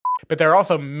But there are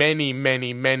also many,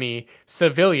 many, many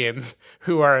civilians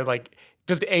who are like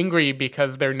just angry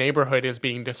because their neighborhood is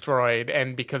being destroyed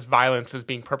and because violence is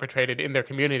being perpetrated in their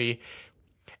community.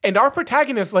 And our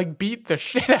protagonists like beat the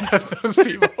shit out of those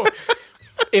people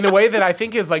in a way that I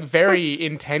think is like very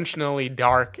intentionally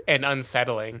dark and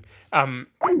unsettling.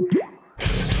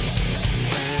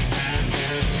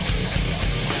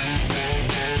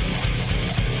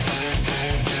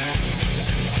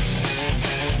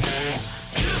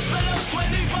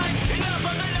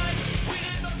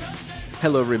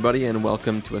 Hello, everybody, and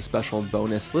welcome to a special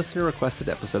bonus listener-requested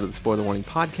episode of the Spoiler Warning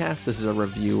Podcast. This is a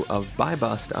review of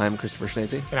BuyBust. I'm Christopher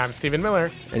Schnese. And I'm Stephen Miller.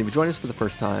 And if you join us for the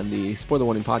first time, the Spoiler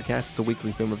Warning Podcast is a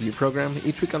weekly film review program.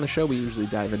 Each week on the show, we usually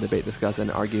dive in, debate, discuss, and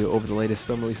argue over the latest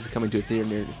film releases coming to a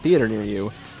theater near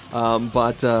you.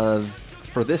 But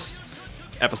for this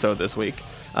episode this week,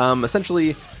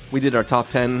 essentially, we did our top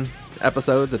 10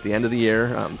 episodes at the end of the year,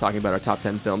 talking about our top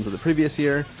 10 films of the previous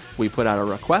year. We put out a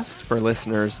request for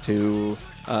listeners to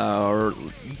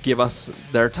give us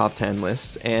their top 10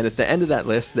 lists, and at the end of that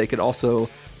list, they could also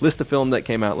list a film that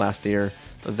came out last year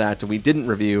that we didn't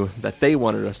review, that they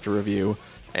wanted us to review.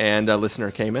 And a listener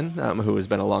came in, who has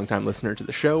been a long-time listener to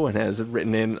the show and has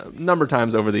written in a number of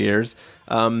times over the years,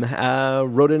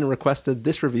 wrote in and requested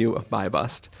this review of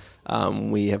BuyBust.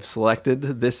 We have selected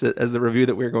this as the review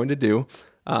that we're going to do.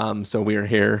 So we are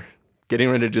here getting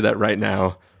ready to do that right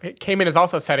now. Cayman is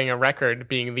also setting a record,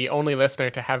 being the only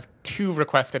listener to have 2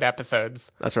 requested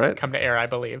episodes. That's right. Come to air, I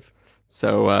believe.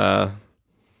 So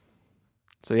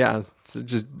yeah,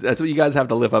 that's what you guys have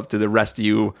to live up to, the rest of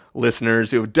you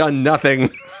listeners who have done nothing,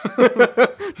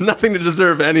 nothing to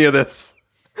deserve any of this.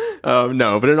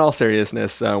 No, but in all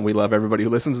seriousness, we love everybody who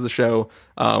listens to the show.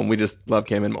 We just love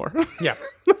Cayman more. Yeah.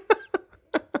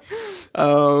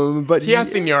 But he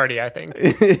has seniority, I think.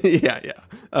 yeah.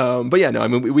 But yeah, no, I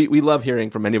mean, we love hearing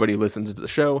from anybody who listens to the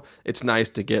show. It's nice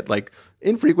to get like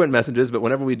infrequent messages, but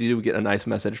whenever we do get a nice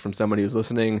message from somebody who's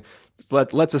listening,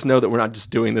 lets us know that we're not just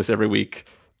doing this every week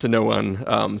to no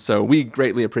one. So we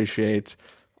greatly appreciate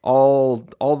all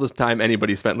the time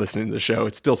anybody spent listening to the show.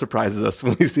 It still surprises us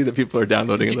when we see that people are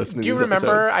downloading and listening to these episodes. Do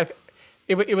you remember,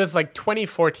 it was like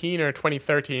 2014 or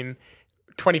 2013,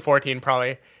 2014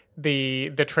 probably,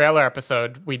 the trailer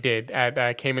episode we did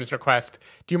at Cayman's request.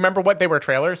 Do you remember what they were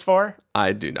trailers for?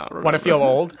 I do not remember. Want to feel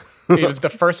old? It was the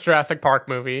first Jurassic Park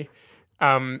movie,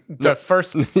 the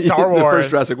first Star Wars, the first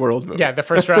Jurassic World movie. Yeah, the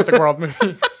first Jurassic World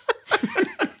movie.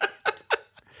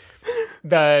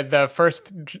 The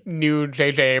first new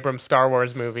J.J. Abrams Star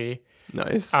Wars movie.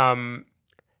 Nice. I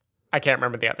can't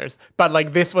remember the others, but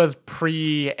like this was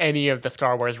pre any of the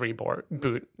Star Wars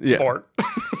boot. Yeah.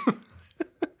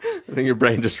 I think your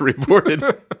brain just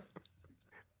rebooted.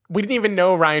 We didn't even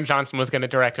know Rian Johnson was going to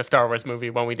direct a Star Wars movie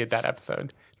when we did that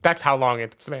episode. That's how long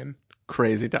it's been.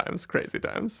 Crazy times.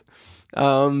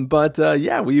 But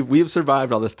we've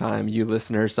survived all this time. You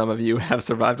listeners, some of you have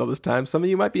survived all this time. Some of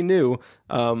you might be new,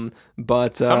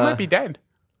 but some might be dead.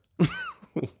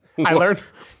 I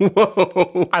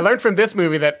learned from this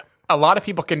movie that a lot of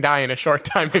people can die in a short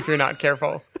time if you're not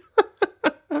careful.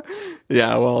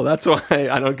 Yeah, well, that's why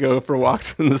I don't go for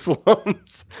walks in the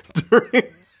slums during...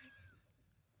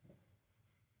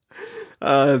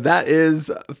 that is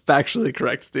factually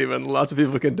correct, Stephen. Lots of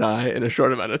people can die in a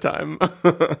short amount of time.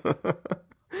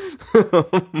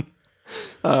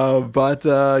 But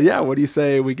what do you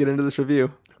say we get into this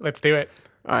review? Let's do it.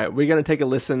 All right, we're going to take a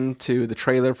listen to the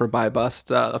trailer for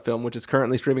BuyBust, a film which is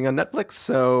currently streaming on Netflix.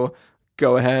 So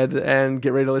go ahead and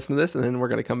get ready to listen to this, and then we're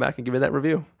going to come back and give you that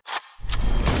review.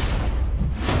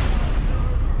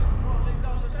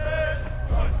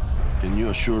 Can you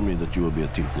assure me that you will be a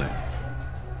team player?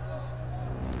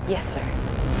 Yes, sir.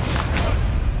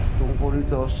 Tungkol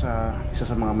ito sa isa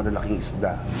sa mga malalaking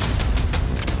isda.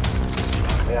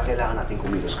 Kaya kailangan natin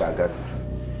kumilos kaagad.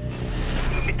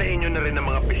 Itayin nyo na rin ang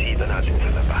mga bisita natin sa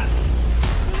labas.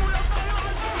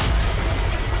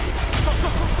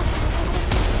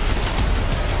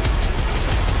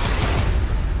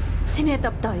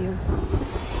 Sinetap tayo.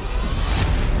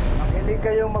 Makinig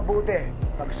kayong mabuti.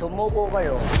 Pag sumuko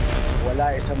kayo,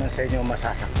 wala isa man sa inyo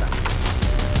masasaktan.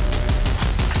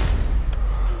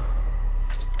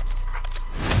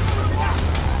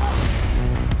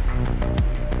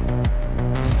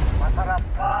 Masarap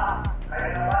pa!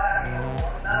 Kaya naman,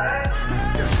 uunahin!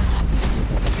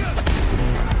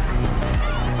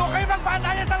 Doon kayo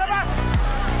magbantayan sa labas!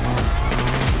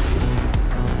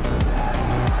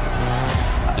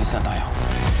 Alis na tayo.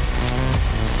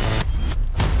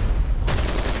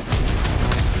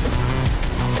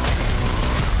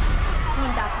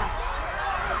 Handa ka.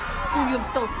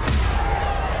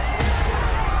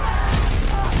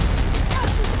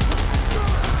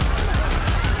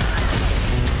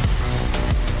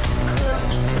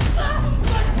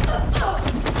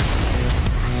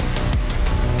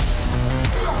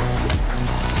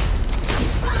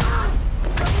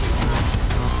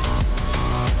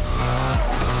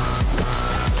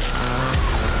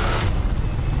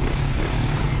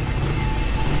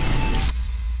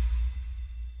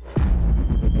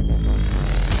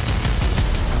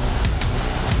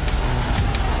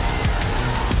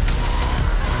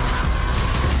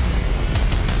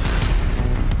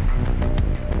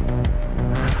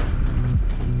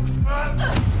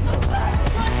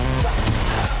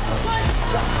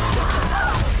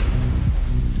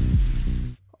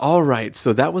 All right,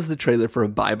 so that was the trailer for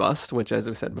BuyBust, which, as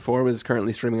I said before, was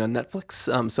currently streaming on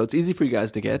Netflix. So it's easy for you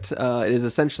guys to get. It is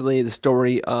essentially the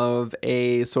story of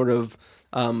a sort of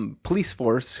police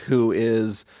force who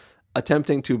is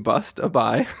attempting to bust a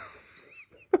buy.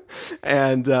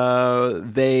 And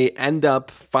they end up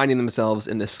finding themselves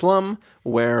in this slum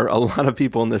where a lot of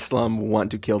people in this slum want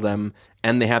to kill them,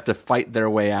 and they have to fight their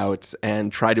way out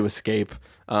and try to escape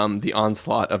the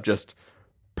onslaught of just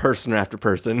person after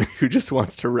person who just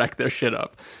wants to wreck their shit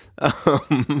up.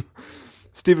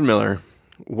 Stephen Miller,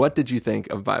 what did you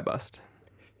think of BuyBust?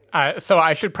 So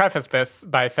I should preface this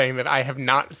by saying that I have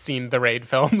not seen the Raid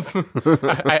films.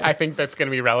 I think that's going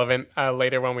to be relevant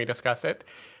later when we discuss it.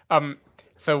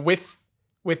 So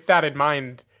with that in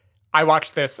mind, I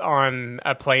watched this on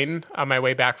a plane on my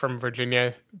way back from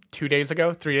Virginia 3 days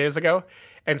ago.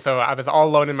 And so I was all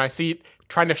alone in my seat,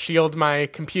 trying to shield my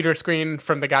computer screen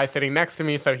from the guy sitting next to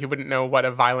me so he wouldn't know what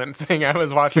a violent thing I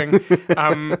was watching.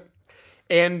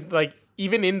 And like,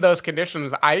 even in those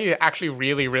conditions, I actually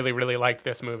really, really, really liked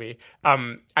this movie.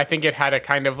 I think it had a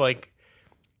kind of like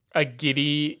a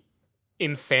giddy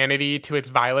insanity to its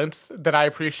violence that I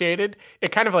appreciated.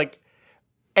 It kind of like,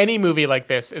 any movie like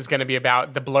this is going to be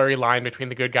about the blurry line between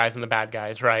the good guys and the bad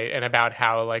guys, right? And about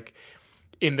how, like,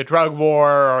 in the drug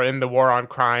war or in the war on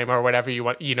crime or whatever you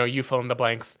want, you fill in the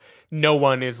blanks, no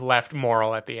one is left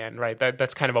moral at the end, right?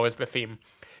 That's kind of always the theme.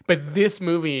 But this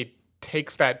movie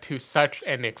takes that to such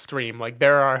an extreme. Like,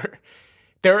 there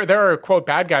are quote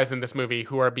bad guys in this movie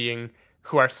who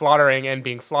are slaughtering and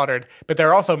being slaughtered, but there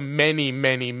are also many,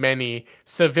 many, many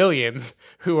civilians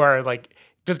who are like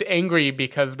just angry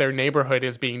because their neighborhood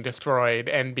is being destroyed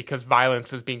and because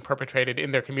violence is being perpetrated in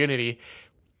their community.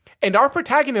 And our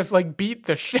protagonists like beat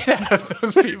the shit out of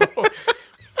those people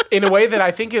in a way that I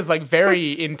think is like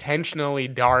very intentionally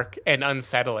dark and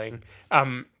unsettling.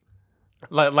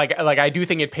 Like I do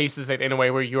think it paces it in a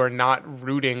way where you are not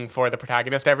rooting for the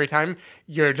protagonist every time.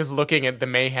 You're just looking at the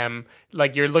mayhem.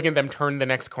 Like, you're looking at them turn the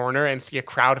next corner and see a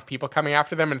crowd of people coming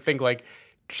after them and think like,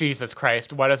 Jesus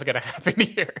Christ, what is going to happen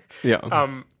here?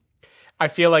 Yeah. I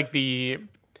feel like the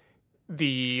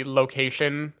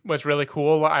location was really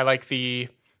cool. I like the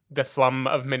slum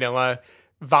of Manila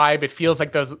vibe. It feels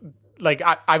like those, like,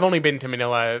 I've only been to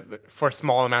Manila for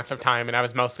small amounts of time, and I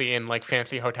was mostly in like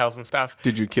fancy hotels and stuff.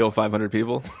 Did you kill 500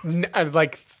 people?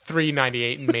 Like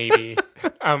 398 maybe.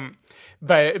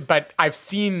 But I've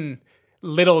seen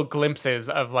little glimpses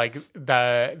of like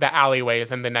the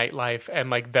alleyways and the nightlife and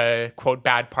like the quote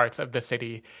bad parts of the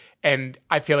city, and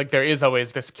I feel like there is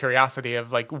always this curiosity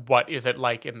of like, what is it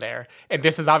like in there? And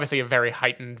this is obviously a very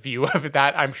heightened view of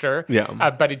that, I'm sure. Yeah.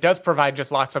 But it does provide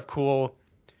just lots of cool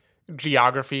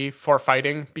geography for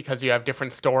fighting, because you have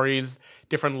different stories,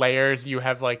 different layers. You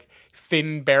have like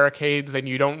thin barricades and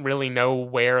you don't really know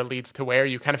where leads to where.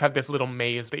 You kind of have this little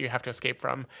maze that you have to escape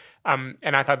from.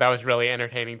 And I thought that was really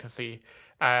entertaining to see.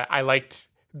 I liked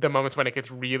the moments when it gets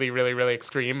really, really, really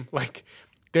extreme. Like,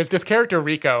 there's this character,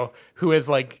 Rico, who is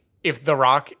like, if The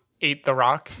Rock ate The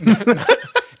Rock,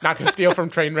 not to steal from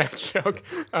Trainwreck's joke.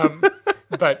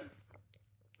 But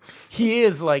he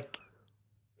is like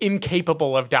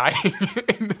incapable of dying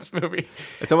in this movie.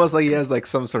 It's almost like he has like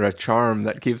some sort of charm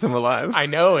that keeps him alive. I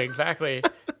know, exactly.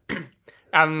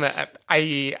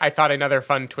 I thought another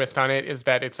fun twist on it is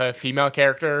that it's a female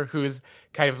character who's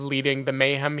kind of leading the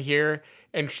mayhem here,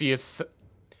 and she's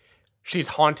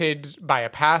haunted by a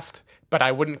past, but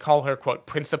I wouldn't call her quote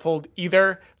principled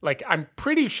either. Like, I'm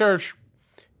pretty sure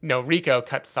Rico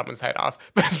cuts someone's head off,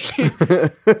 but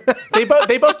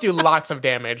they both do lots of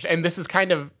damage, and this is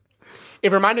kind of,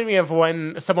 it reminded me of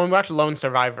when we watched Lone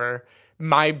Survivor.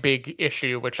 My big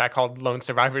issue, which I called Lone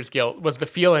Survivor's guilt, was the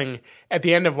feeling at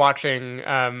the end of watching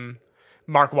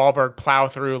Mark Wahlberg plow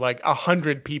through like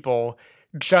 100 people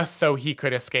just so he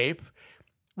could escape.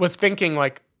 Was thinking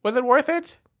like, was it worth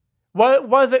it? What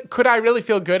was it? Could I really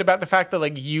feel good about the fact that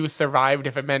like you survived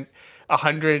if it meant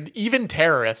 100, even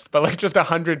terrorists, but like just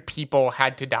 100 people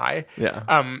had to die? Yeah.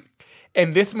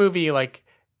 And this movie like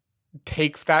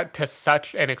takes that to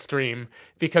such an extreme,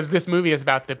 because this movie is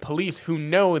about the police who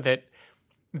know that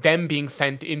them being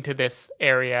sent into this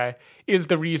area is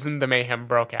the reason the mayhem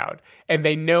broke out. And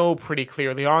they know pretty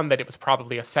clearly on that it was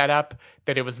probably a setup,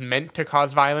 that it was meant to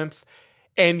cause violence.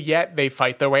 And yet they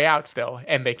fight their way out still,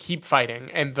 and they keep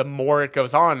fighting. And the more it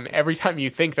goes on, every time you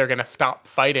think they're going to stop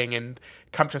fighting and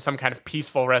come to some kind of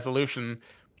peaceful resolution,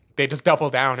 they just double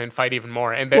down and fight even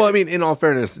more. And well, I mean, in all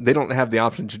fairness, they don't have the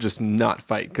option to just not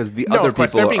fight, because the other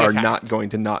people are attacked. Not going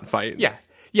to not fight. Yeah.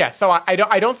 So I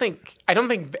don't think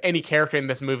any character in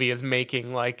this movie is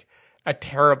making like a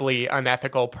terribly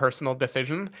unethical personal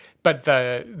decision, but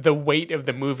the weight of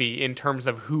the movie in terms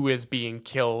of who is being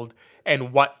killed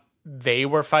and what they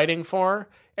were fighting for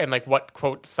and like what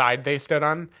quote side they stood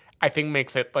on, I think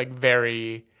makes it like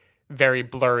very, very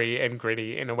blurry and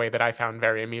gritty in a way that I found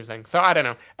very amusing. So I don't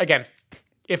know. Again,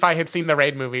 if I had seen the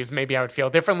Raid movies, maybe I would feel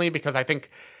differently, because I think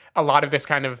a lot of this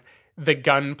kind of the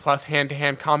gun plus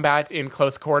hand-to-hand combat in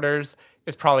close quarters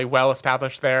is probably well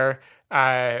established there.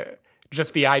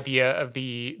 Just the idea of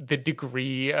the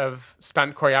degree of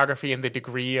stunt choreography and the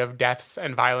degree of deaths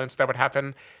and violence that would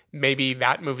happen, maybe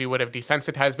that movie would have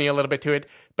desensitized me a little bit to it.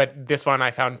 But this one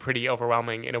I found pretty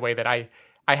overwhelming in a way that I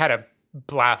had a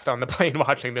blast on the plane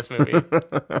watching this movie.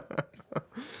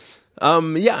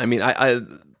 Yeah, I mean, I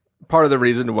part of the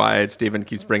reason why Steven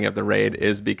keeps bringing up the Raid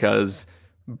is because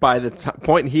by the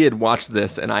point he had watched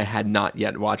this and I had not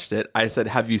yet watched it, I said,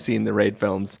 "Have you seen the Raid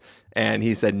films?" And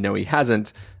he said, "No, he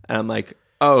hasn't." And I'm like,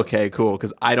 oh, okay, cool,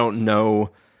 because I don't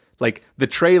know. Like, the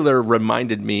trailer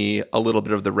reminded me a little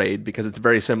bit of the Raid because it's a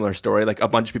very similar story. Like, a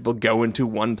bunch of people go into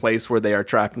one place where they are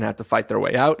trapped and have to fight their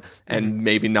way out, and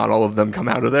maybe not all of them come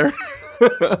out of there.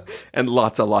 And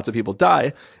lots of people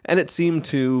die. And it seemed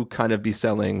to kind of be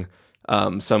selling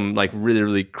some like really,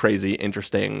 really crazy,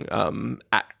 interesting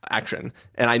action.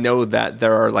 And I know that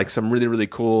there are like some really, really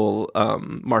cool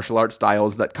martial arts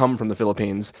styles that come from the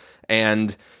Philippines,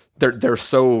 and they're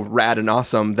so rad and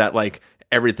awesome that like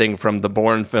everything from the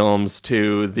Bourne films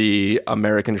to the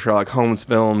American Sherlock Holmes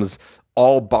films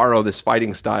all borrow this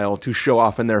fighting style to show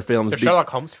off in their films. The Sherlock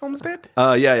Holmes films did?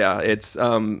 Yeah. It's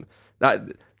that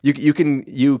you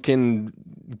can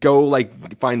go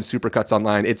like find supercuts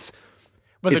online.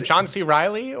 Was it John C.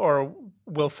 Reilly or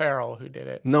Will Ferrell who did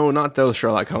it? No, not those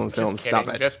Sherlock Holmes films. Kidding,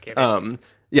 Stop it. Just kidding.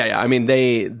 Yeah. I mean,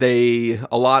 they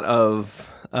a lot of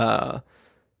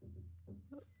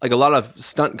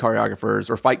stunt choreographers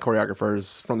or fight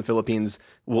choreographers from the Philippines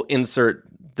will insert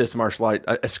this martial art,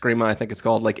 eskrima, I think it's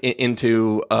called, like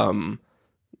into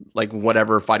like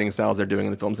whatever fighting styles they're doing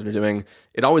in the films that they're doing.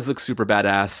 It always looks super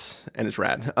badass and it's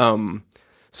rad.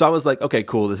 So I was like, okay,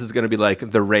 cool. This is going to be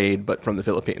like the Raid, but from the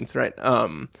Philippines, right?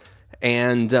 So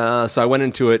I went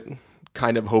into it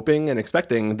kind of hoping and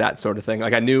expecting that sort of thing.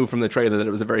 Like, I knew from the trailer that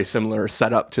it was a very similar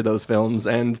setup to those films,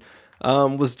 and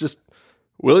was just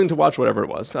willing to watch whatever it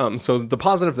was. So the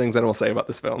positive things that I will say about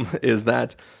this film is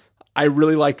that I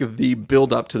really like the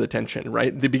build up to the tension,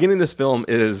 right? The beginning of this film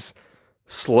is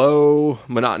slow,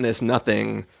 monotonous,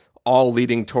 nothing, all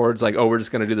leading towards like, oh, we're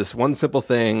just going to do this one simple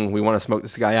thing. We want to smoke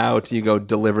this guy out. You go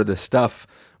deliver this stuff.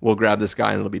 We'll grab this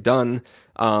guy and it'll be done.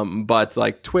 But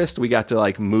like twist, we got to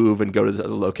like move and go to the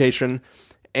other location.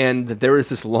 And there is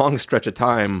this long stretch of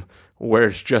time where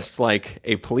it's just like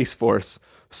a police force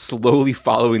slowly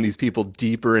following these people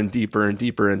deeper and deeper and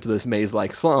deeper into this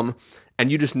maze-like slum.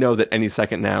 And you just know that any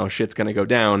second now, shit's going to go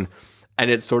down. And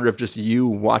it's sort of just you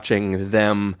watching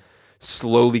them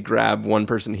slowly grab one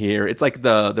person here. It's like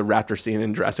the raptor scene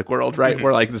in Jurassic World, right? Mm-hmm.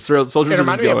 Where like the soldiers are just going. It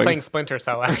reminded me of playing Splinter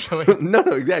Cell, actually. No,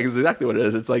 yeah, it's exactly what it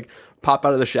is. It's like pop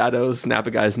out of the shadows, snap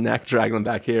a guy's neck, drag them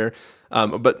back here.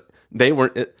 But they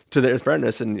weren't, to their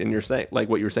fairness, and you're saying, like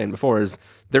what you were saying before, is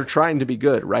they're trying to be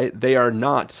good, right? They are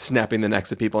not snapping the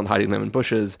necks of people and hiding them in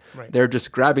bushes. Right. They're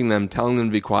just grabbing them, telling them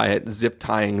to be quiet, zip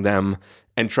tying them,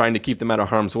 and trying to keep them out of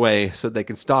harm's way so they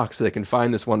can stalk, so they can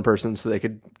find this one person, so they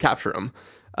could capture him.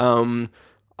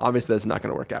 Obviously, that's not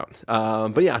going to work out.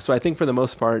 But yeah, so I think for the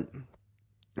most part,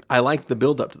 I like the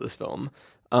build up to this film.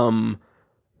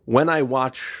 When I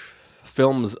watch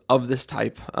films of this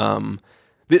type,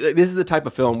 this is the type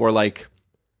of film where like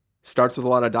starts with a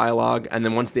lot of dialogue, and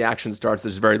then once the action starts,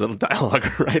 there's very little dialogue,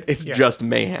 right? It's just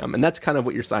mayhem, and that's kind of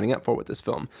what you're signing up for with this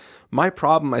film. My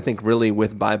problem, I think, really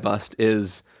with BuyBust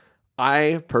is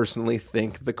I personally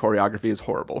think the choreography is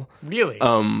horrible. Really?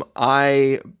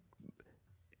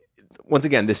 Once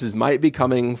again, this might be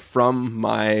coming from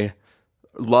my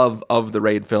love of the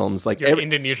Raid films, like your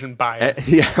Indonesian bias.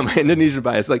 My Indonesian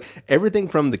bias. Like everything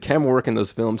from the camera work in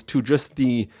those films to just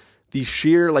the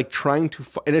sheer like trying to,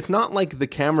 and it's not like the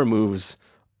camera moves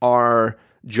are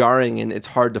jarring and it's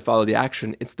hard to follow the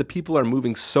action. It's the people are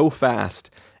moving so fast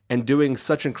and doing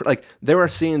such like there are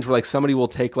scenes where like somebody will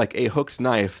take like a hooked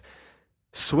knife,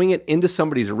 swing it into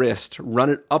somebody's wrist, run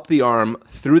it up the arm,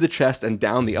 through the chest, and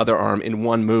down the other arm in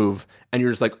one move. And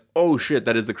you're just like, oh shit,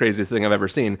 that is the craziest thing I've ever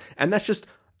seen. And that's just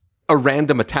a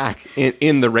random attack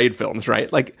in the Raid films, right?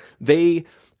 Like, they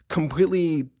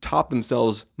completely top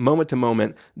themselves moment to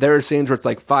moment. There are scenes where it's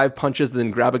like 5 punches, then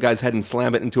grab a guy's head and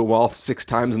slam it into a wall 6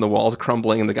 times, and the wall's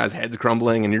crumbling and the guy's head's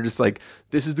crumbling, and you're just like,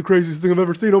 this is the craziest thing I've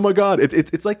ever seen. Oh my god!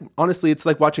 It's like, honestly, it's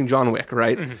like watching John Wick,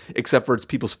 right? Except for it's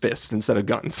people's fists instead of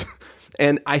guns.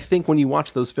 And I think when you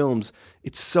watch those films,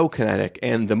 it's so kinetic,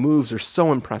 and the moves are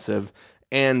so impressive,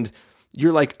 and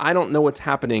you're like, I don't know what's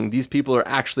happening. These people are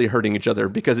actually hurting each other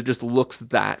because it just looks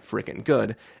that freaking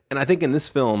good. And I think in this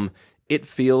film, it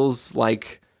feels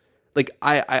like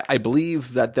I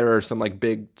believe that there are some like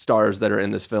big stars that are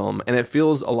in this film, and it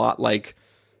feels a lot like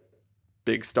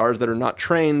big stars that are not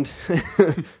trained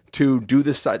to do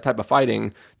this type of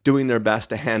fighting, doing their best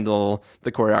to handle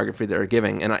the choreography they're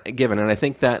given. And I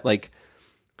think that, like,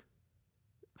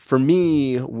 for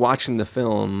me, watching the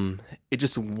film, it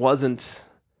just wasn't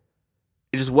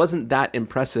that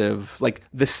impressive. Like,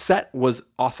 the set was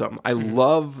awesome. I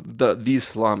love these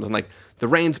slums, and like the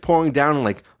rain's pouring down, and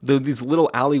like these little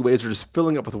alleyways are just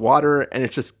filling up with water, and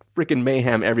it's just freaking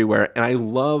mayhem everywhere. And I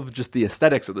love just the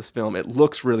aesthetics of this film. It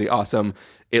looks really awesome.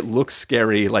 It looks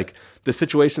scary. Like, the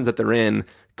situations that they're in,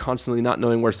 constantly not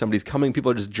knowing where somebody's coming.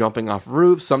 People are just jumping off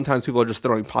roofs. Sometimes people are just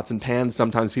throwing pots and pans.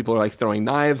 Sometimes people are like throwing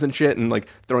knives and shit, and like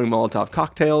throwing Molotov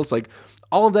cocktails. Like,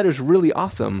 all of that is really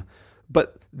awesome.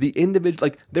 But the individual,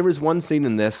 like, there was one scene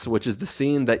in this, which is the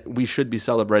scene that we should be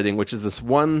celebrating, which is this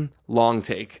one long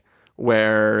take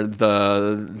where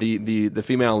the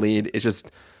female lead is just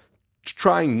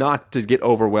trying not to get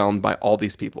overwhelmed by all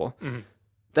these people.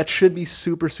 That should be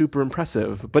super, super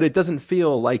impressive, but it doesn't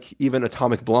feel like even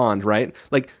Atomic Blonde, right?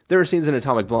 Like, there are scenes in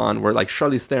Atomic Blonde where, like,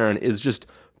 Charlize Theron is just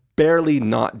barely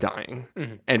not dying,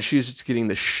 and she's just getting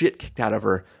the shit kicked out of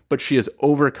her, but she is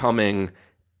overcoming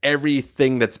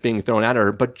everything that's being thrown at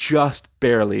her, but just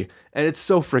barely. And it's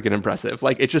so freaking impressive.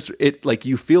 Like, like,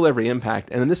 you feel every impact.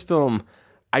 And in this film,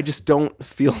 I just don't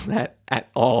feel that at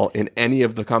all in any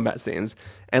of the combat scenes.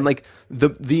 And like,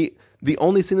 the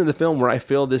only scene in the film where I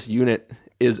feel this unit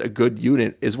is a good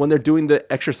unit is when they're doing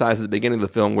the exercise at the beginning of the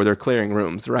film where they're clearing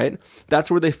rooms, right?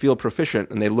 That's where they feel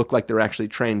proficient and they look like they're actually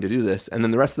trained to do this. And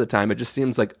then the rest of the time, it just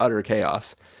seems like utter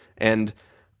chaos. And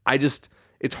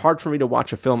it's hard for me to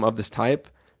watch a film of this type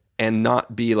and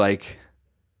not be like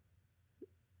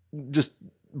just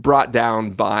brought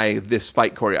down by this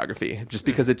fight choreography, just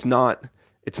because it's not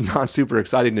super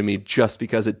exciting to me, just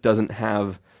because it doesn't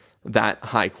have that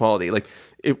high quality. Like,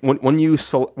 when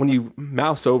you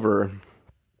mouse over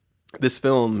this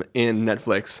film in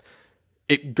Netflix,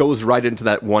 it goes right into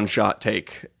that one shot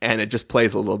take, and it just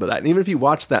plays a little bit of that. And even if you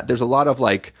watch that, there's a lot of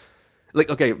like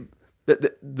okay,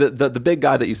 the big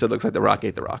guy that you said looks like The Rock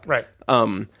ate The Rock, Right.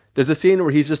 There's a scene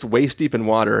where he's just waist deep in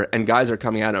water and guys are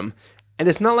coming at him. And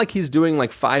it's not like he's doing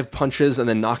like 5 punches and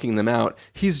then knocking them out.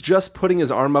 He's just putting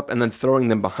his arm up and then throwing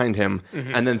them behind him,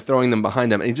 and then throwing them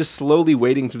behind him. And he's just slowly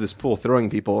wading through this pool, throwing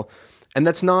people. And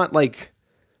that's not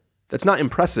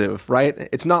impressive, right?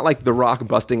 It's not like The Rock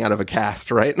busting out of a cast,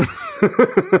 right?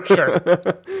 Sure.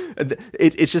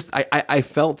 It's just, I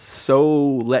felt so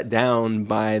let down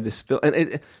by this film.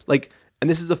 And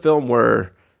this is a film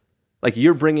where, like,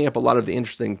 you're bringing up a lot of the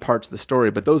interesting parts of the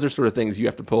story, but those are sort of things you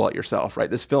have to pull out yourself,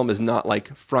 right? This film is not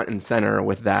like front and center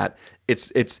with that.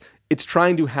 It's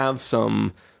trying to have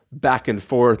some back and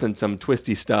forth and some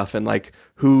twisty stuff, and like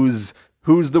who's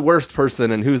the worst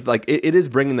person and who's like, it is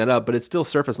bringing that up, but it's still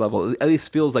surface level. It at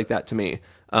least feels like that to me.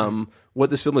 What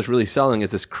this film is really selling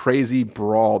is this crazy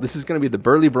brawl. This is going to be the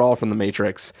Burly Brawl from The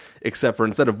Matrix, except for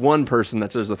instead of one person,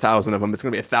 there's 1,000 of them. It's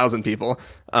going to be 1,000 people.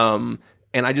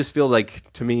 And I just feel like,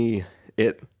 to me,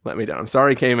 it let me down. I'm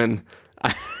sorry, Cayman.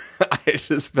 I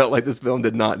just felt like this film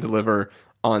did not deliver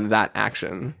on that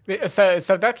action. So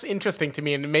that's interesting to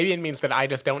me, and maybe it means that I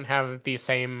just don't have the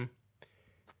same,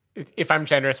 if I'm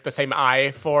generous, the same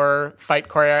eye for fight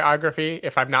choreography.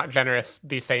 If I'm not generous,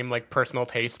 the same like personal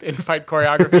taste in fight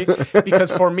choreography. Because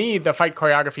for me, the fight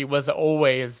choreography was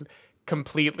always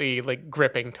completely like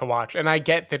gripping to watch. And I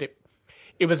get that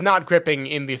it was not gripping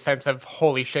in the sense of,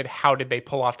 holy shit, how did they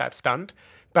pull off that stunt?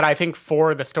 But I think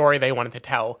for the story they wanted to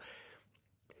tell,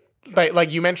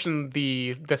 like you mentioned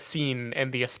the scene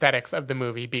and the aesthetics of the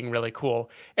movie being really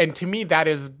cool. And to me, that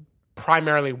is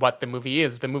primarily what the movie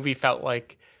is. The movie felt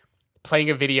like playing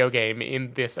a video game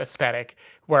in this aesthetic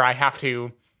where I have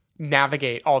to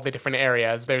navigate all the different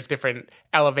areas. There's different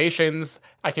elevations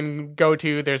I can go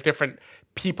to. There's different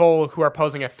people who are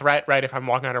posing a threat, right? If I'm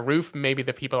walking on a roof, maybe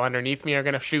the people underneath me are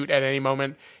going to shoot at any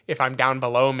moment. If I'm down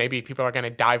below, maybe people are going to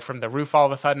dive from the roof all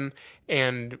of a sudden.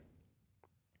 And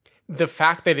the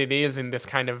fact that it is in this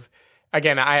kind of,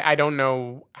 again, I don't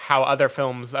know how other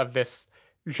films of this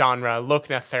genre look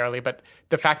necessarily, but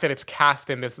the fact that it's cast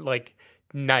in this like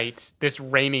night, this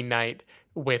rainy night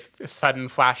with sudden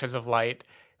flashes of light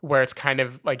where it's kind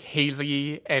of like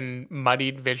hazy and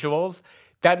muddied visuals,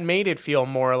 that made it feel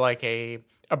more like a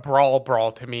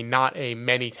brawl to me, not a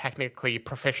many technically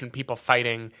proficient people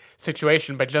fighting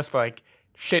situation, but just like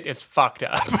shit is fucked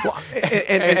up.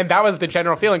 And that was the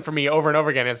general feeling for me over and over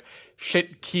again is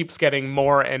shit keeps getting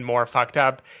more and more fucked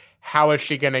up. How is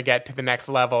she going to get to the next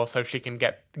level so she can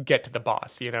get to the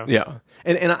boss, you know? Yeah.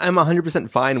 And I'm 100%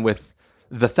 fine with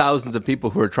the thousands of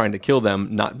people who are trying to kill them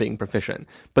not being proficient.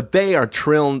 But they are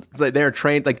trained,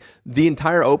 like the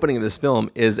entire opening of this film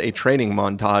is a training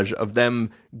montage of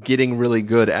them getting really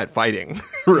good at fighting,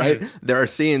 right? Mm-hmm. There are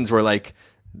scenes where like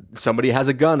somebody has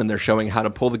a gun and they're showing how to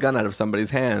pull the gun out of somebody's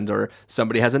hand, or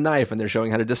somebody has a knife and they're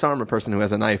showing how to disarm a person who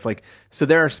has a knife. Like, so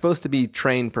there are supposed to be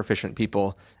trained, proficient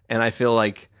people, and I feel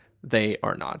like they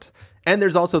are not. And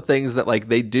there's also things that like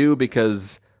they do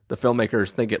because the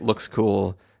filmmakers think it looks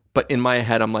cool. But in my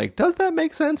head, I'm like, does that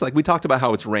make sense? Like we talked about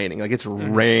how it's raining. Like it's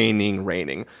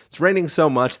raining. It's raining so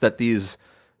much that these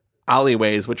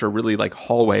alleyways, which are really like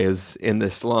hallways in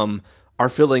this slum, are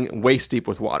filling waist deep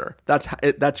with water.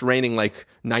 That's raining like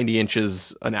 90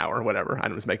 inches an hour, whatever.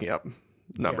 I'm just making up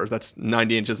numbers. Yeah. That's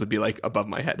 90 inches would be like above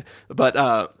my head.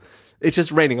 But it's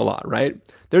just raining a lot, right?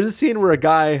 There's a scene where a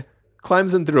guy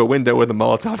climbs in through a window with a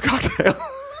Molotov cocktail.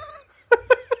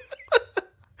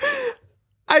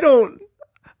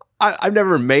 I've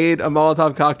never made a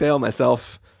Molotov cocktail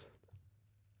myself.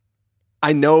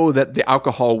 I know that the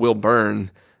alcohol will burn,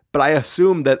 but I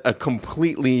assume that a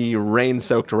completely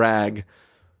rain-soaked rag,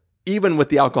 even with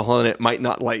the alcohol in it, might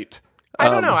not light. I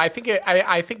don't know. I think it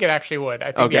actually would.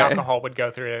 I think the alcohol would go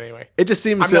through it anyway. It just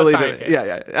seems silly.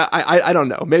 Yeah. I don't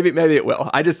know. Maybe it will.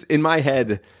 I just in my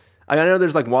head, I know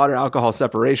there's like water alcohol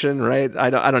separation, right? I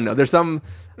don't know. There's some.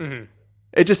 Mm-hmm.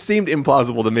 It just seemed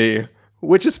implausible to me.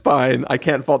 Which is fine. I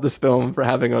can't fault this film for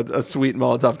having a sweet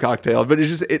Molotov cocktail, but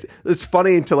it's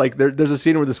funny to like, there's a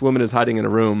scene where this woman is hiding in a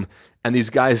room and these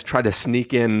guys try to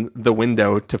sneak in the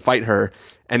window to fight her.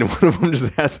 And one of them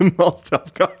just has a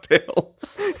Molotov cocktail.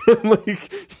 I'm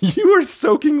like, you are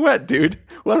soaking wet, dude.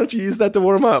 Why don't you use that to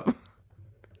warm up?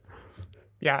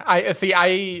 Yeah. I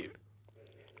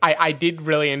did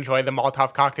really enjoy the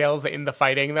Molotov cocktails in the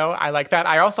fighting though. I like that.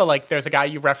 I also like, there's a guy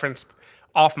you referenced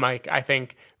off mic, I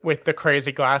think, with the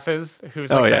crazy glasses, who's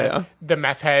like the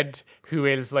meth head, who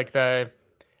is like the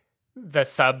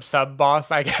sub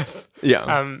boss, I guess.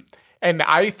 Yeah. And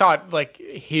I thought like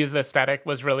his aesthetic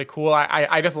was really cool.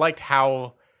 I just liked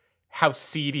how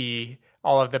seedy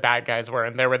all of the bad guys were,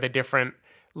 and there were the different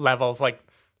levels. Like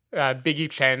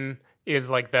Biggie Chen is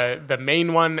like the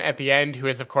main one at the end, who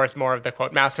is of course more of the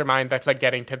quote mastermind that's like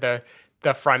getting to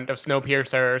the front of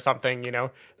Snowpiercer or something, you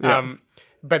know. Yeah.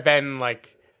 But then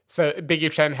like. So Biggie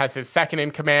Chen has his second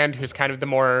in command, who's kind of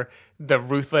the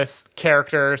ruthless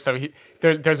character. So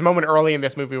there's a moment early in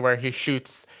this movie where he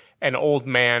shoots an old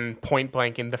man point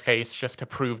blank in the face just to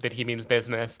prove that he means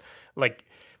business. Like,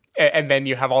 and then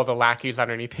you have all the lackeys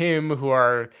underneath him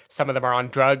some of them are on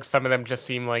drugs. Some of them just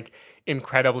seem like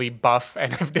incredibly buff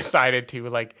and have decided to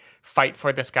like fight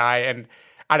for this guy. And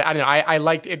I don't know. I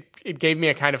liked it. It gave me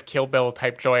a kind of Kill Bill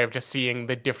type joy of just seeing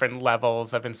the different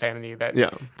levels of insanity that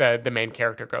the main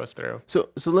character goes through. So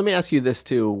let me ask you this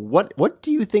too. What do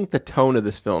you think the tone of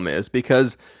this film is?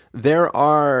 Because there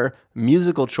are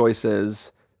musical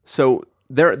choices. So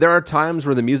there are times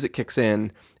where the music kicks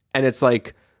in and it's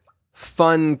like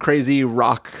fun, crazy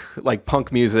rock, like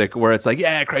punk music where it's like,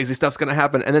 yeah, crazy stuff's going to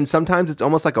happen. And then sometimes it's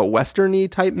almost like a Western-y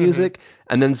type music. Mm-hmm.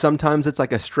 And then sometimes it's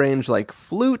like a strange like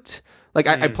flute. Like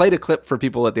I played a clip for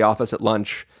people at the office at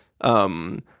lunch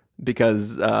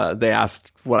because they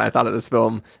asked what I thought of this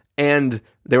film, and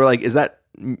they were like, "Is that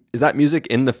music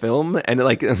in the film?" And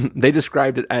like they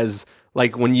described it as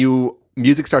like when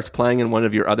music starts playing in one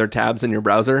of your other tabs in your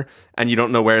browser, and you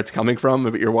don't know where it's coming from,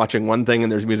 but you're watching one thing and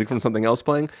there's music from something else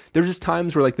playing. There's just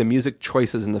times where like the music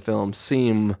choices in the film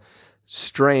seem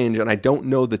strange, and I don't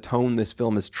know the tone this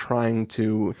film is trying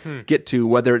to get to,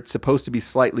 whether it's supposed to be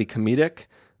slightly comedic.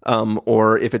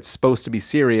 Or if it's supposed to be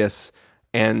serious,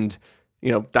 and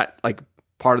you know that like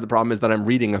part of the problem is that I'm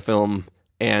reading a film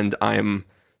and I'm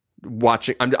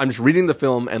just reading the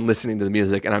film and listening to the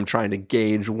music, and I'm trying to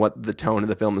gauge what the tone of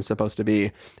the film is supposed to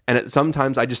be. And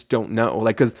sometimes I just don't know,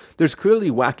 like, because there's clearly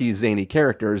wacky, zany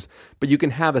characters, but you can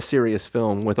have a serious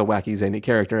film with a wacky, zany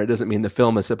character. It doesn't mean the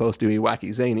film is supposed to be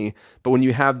wacky, zany. But when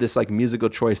you have this like musical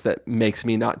choice that makes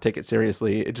me not take it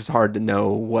seriously, it's just hard to know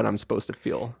what I'm supposed to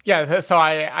feel. Yeah, so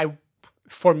I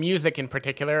for music in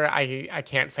particular, I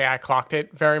can't say I clocked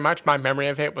it very much. My memory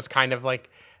of it was kind of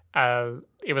like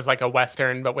it was like a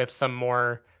Western, but with some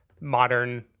more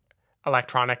modern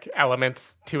electronic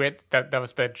elements to it. That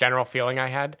was the general feeling I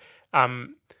had.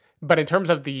 But in terms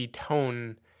of the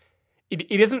tone, it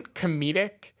isn't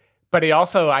comedic, but it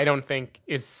also, I don't think,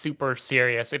 is super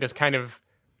serious. It is kind of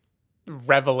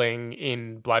reveling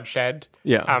in bloodshed.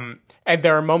 Yeah. And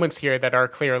there are moments here that are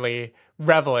clearly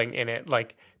reveling in it.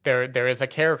 Like there is a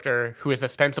character who is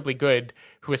ostensibly good,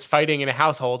 who is fighting in a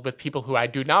household with people who I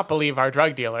do not believe are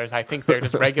drug dealers. I think they're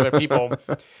just regular people.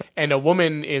 And a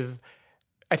woman is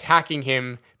attacking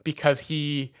him because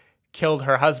he killed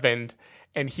her husband.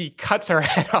 And he cuts her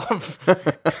head off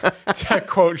to,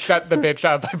 quote, shut the bitch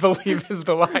up, I believe is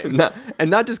the line.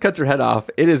 And not just cuts her head off,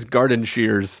 it is garden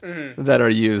shears that are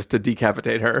used to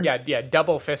decapitate her. Yeah,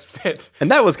 double fists it.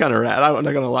 And that was kind of rad. I'm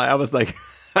not going to lie. I was like,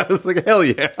 hell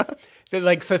yeah.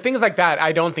 So things like that,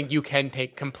 I don't think you can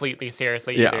take completely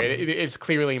seriously either. It is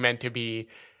clearly meant to be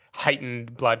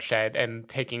heightened bloodshed and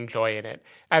taking joy in it.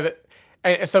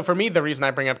 And so for me, the reason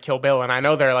I bring up Kill Bill, and I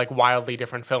know they're like wildly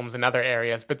different films in other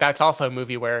areas, but that's also a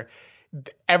movie where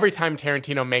every time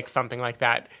Tarantino makes something like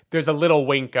that, there's a little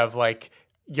wink of like,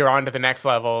 you're on to the next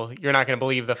level. You're not going to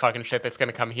believe the fucking shit that's going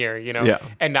to come here, you know? Yeah.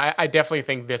 And I definitely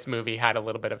think this movie had a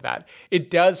little bit of that.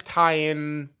 It does tie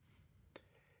in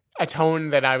a tone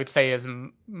that I would say is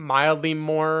mildly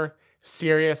more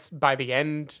serious by the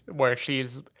end, where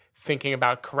she's thinking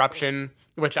about corruption,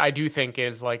 which I do think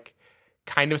is like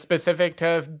kind of specific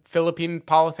to Philippine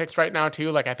politics right now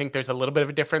too. Like I think there's a little bit of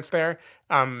a difference there.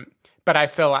 But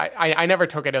I never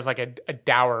took it as like a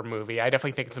dour movie. I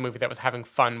definitely think it's a movie that was having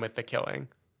fun with the killing.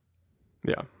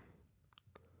 Yeah.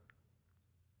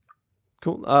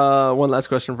 Cool. One last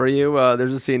question for you.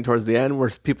 There's a scene towards the end where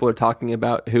people are talking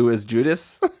about who is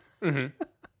Judas. Mm-hmm.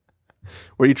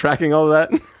 Were you tracking all of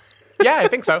that? Yeah, I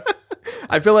think so.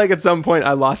 I feel like at some point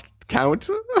I lost count.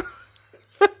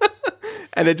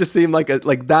 And it just seemed like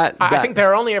that. I think there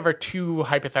are only ever two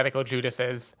hypothetical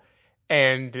Judases,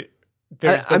 and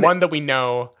there's the one that we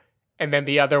know, and then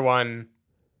the other one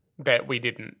that we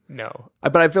didn't know.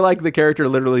 But I feel like the character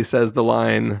literally says the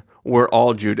line, "We're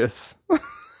all Judas,"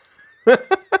 or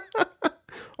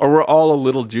 "We're all a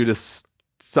little Judas."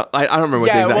 So, I don't remember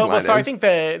what the exact line is. So I think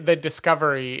the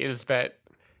discovery is that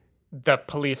the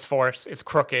police force is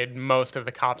crooked. Most of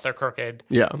the cops are crooked.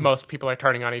 Yeah. Most people are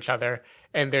turning on each other.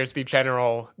 And there's the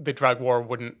drug war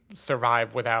wouldn't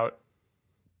survive without,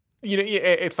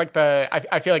 it's like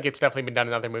I feel like it's definitely been done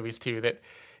in other movies too, that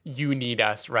you need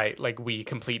us, right? Like we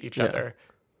complete each other.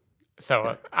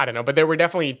 So I don't know, but there were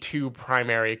definitely two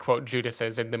primary, quote,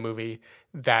 Judases in the movie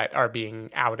that are being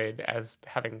outed as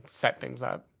having set things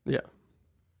up. Yeah.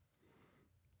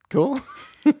 Cool.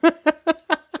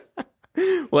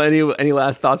 Well, any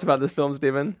last thoughts about this film,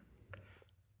 Steven?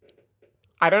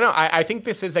 I don't know. I think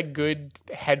this is a good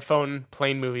headphone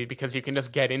plane movie because you can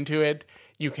just get into it.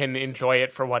 You can enjoy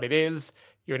it for what it is.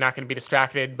 You're not going to be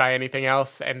distracted by anything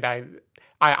else. And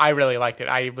I really liked it.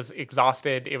 I was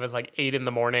exhausted. It was like 8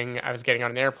 a.m. I was getting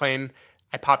on an airplane.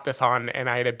 I popped this on and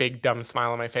I had a big dumb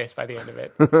smile on my face by the end of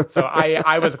it. So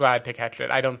I was glad to catch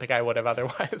it. I don't think I would have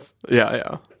otherwise.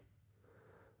 Yeah.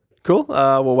 Cool.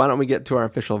 Well, why don't we get to our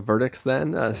official verdicts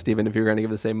then? Steven, if you're going to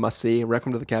give this a must-see,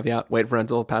 recommend with a caveat, wait for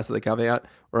rental, pass with a caveat,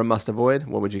 or a must-avoid,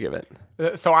 what would you give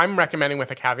it? So I'm recommending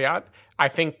with a caveat. I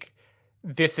think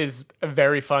this is a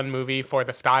very fun movie for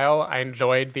the style. I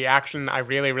enjoyed the action. I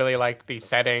really, really liked the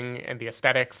setting and the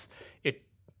aesthetics.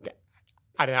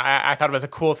 I don't know. I thought it was a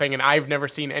cool thing, and I've never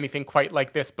seen anything quite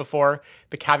like this before.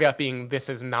 The caveat being this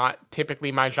is not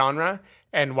typically my genre,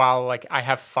 and while like I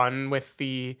have fun with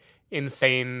the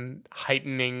insane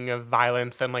heightening of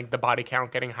violence and like the body count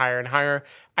getting higher and higher,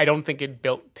 I don't think it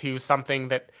built to something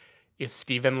that is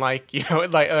Steven-like,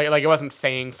 like it wasn't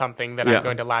saying something that I'm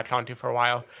going to latch onto for a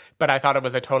while, but I thought it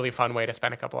was a totally fun way to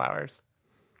spend a couple hours.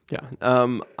 Yeah.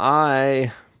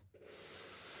 I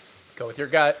go with your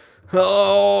gut.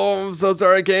 Oh, I'm so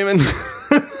sorry, Cayman.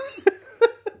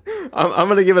 I'm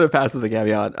going to give it a pass with a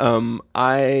caveat.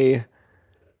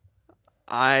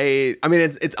 I mean,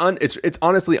 it's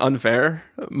honestly unfair,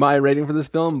 my rating for this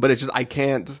film, but it's just, I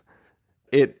can't,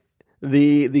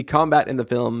 the combat in the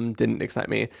film didn't excite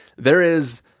me.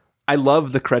 I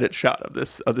love the credit shot of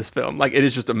this film. Like, it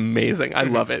is just amazing. I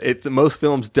love it. Most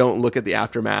films don't look at the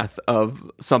aftermath of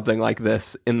something like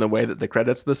this in the way that the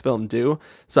credits of this film do.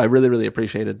 So I really, really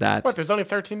appreciated that. What? There's only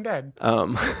 13 dead.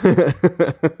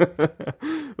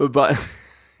 But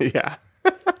yeah.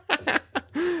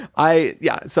 I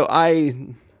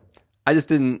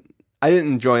didn't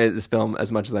enjoy this film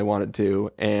as much as I wanted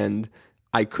to, and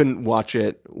I couldn't watch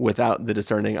it without the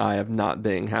discerning eye of not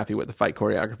being happy with the fight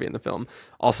choreography in the film.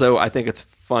 Also, I think it's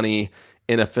funny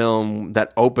in a film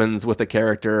that opens with a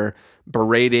character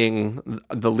berating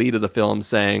the lead of the film,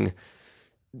 saying,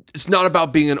 "It's not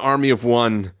about being an army of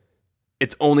one.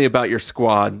 It's only about your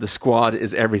squad. The squad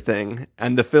is everything."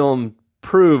 And the film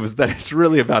proves that it's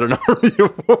really about an army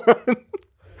of one.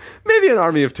 Maybe an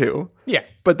army of two. Yeah.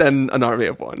 But then an army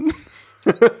of one.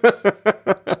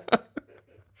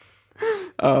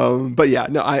 But yeah,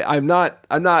 no, I'm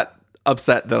not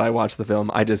upset that I watched the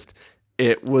film.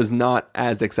 It was not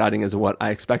as exciting as what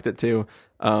I expected to.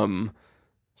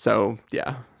 So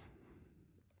yeah.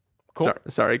 Cool.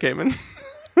 Sorry, Cayman.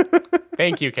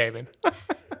 Thank you, Cayman.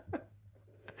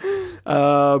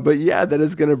 But yeah, that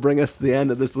is going to bring us to the end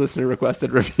of this listener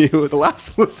requested review. The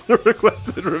last listener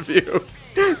requested review.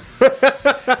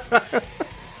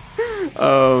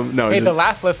 No. Hey, the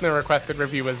last listener requested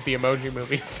review was the Emoji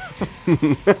Movies.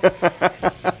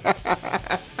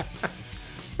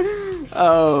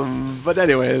 But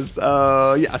anyways,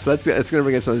 yeah, so it's going to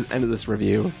bring us to the end of this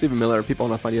review. Stephen Miller, if people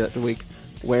want to find you that week,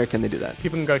 where can they do that?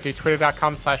 People can go to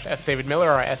twitter.com/sdavidmiller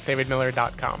or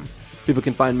sdavidmiller.com. People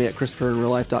can find me at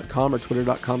ChristopherInRealLife.com or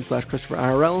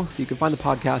Twitter.com/ChristopherIRL. You can find the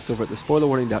podcast over at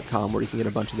thespoilerwarning.com, where you can get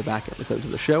a bunch of the back episodes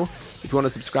of the show. If you want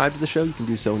to subscribe to the show, you can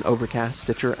do so in Overcast,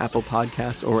 Stitcher, Apple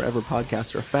Podcasts, or wherever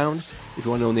podcasts are found. If you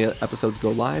want to know when the episodes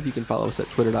go live, you can follow us at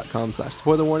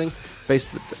Twitter.com/SpoilerWarning,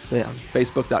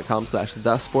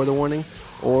 Facebook.com/TheSpoilerWarning,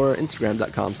 or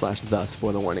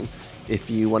Instagram.com/TheSpoilerWarning.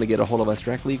 If you want to get a hold of us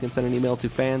directly, you can send an email to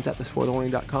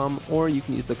fans@thespoilerwarning.com, or you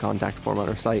can use the contact form on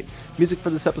our site. Music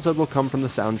for this episode will come from the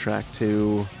soundtrack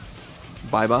to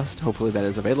BuyBust. Hopefully that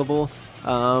is available.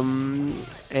 Yeah,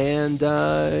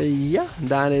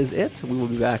 that is it. We will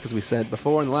be back, as we said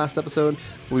before in the last episode.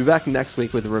 We'll be back next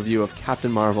week with a review of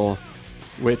Captain Marvel,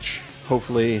 which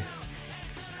hopefully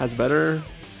has better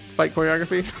fight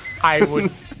choreography. I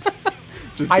would...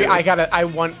 Just I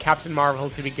want Captain Marvel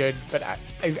to be good, but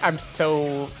I'm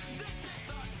so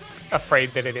afraid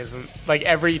that it isn't. Like,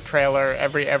 every trailer,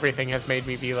 everything has made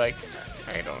me be like,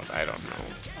 I don't know.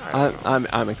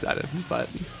 I'm excited, but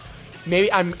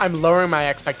maybe I'm lowering my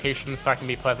expectations so I can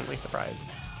be pleasantly surprised.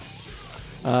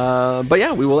 But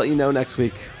yeah, we will let you know next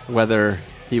week whether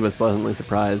he was pleasantly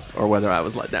surprised or whether I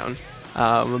was let down.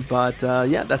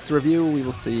 Yeah, that's the review. We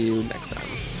will see you next time.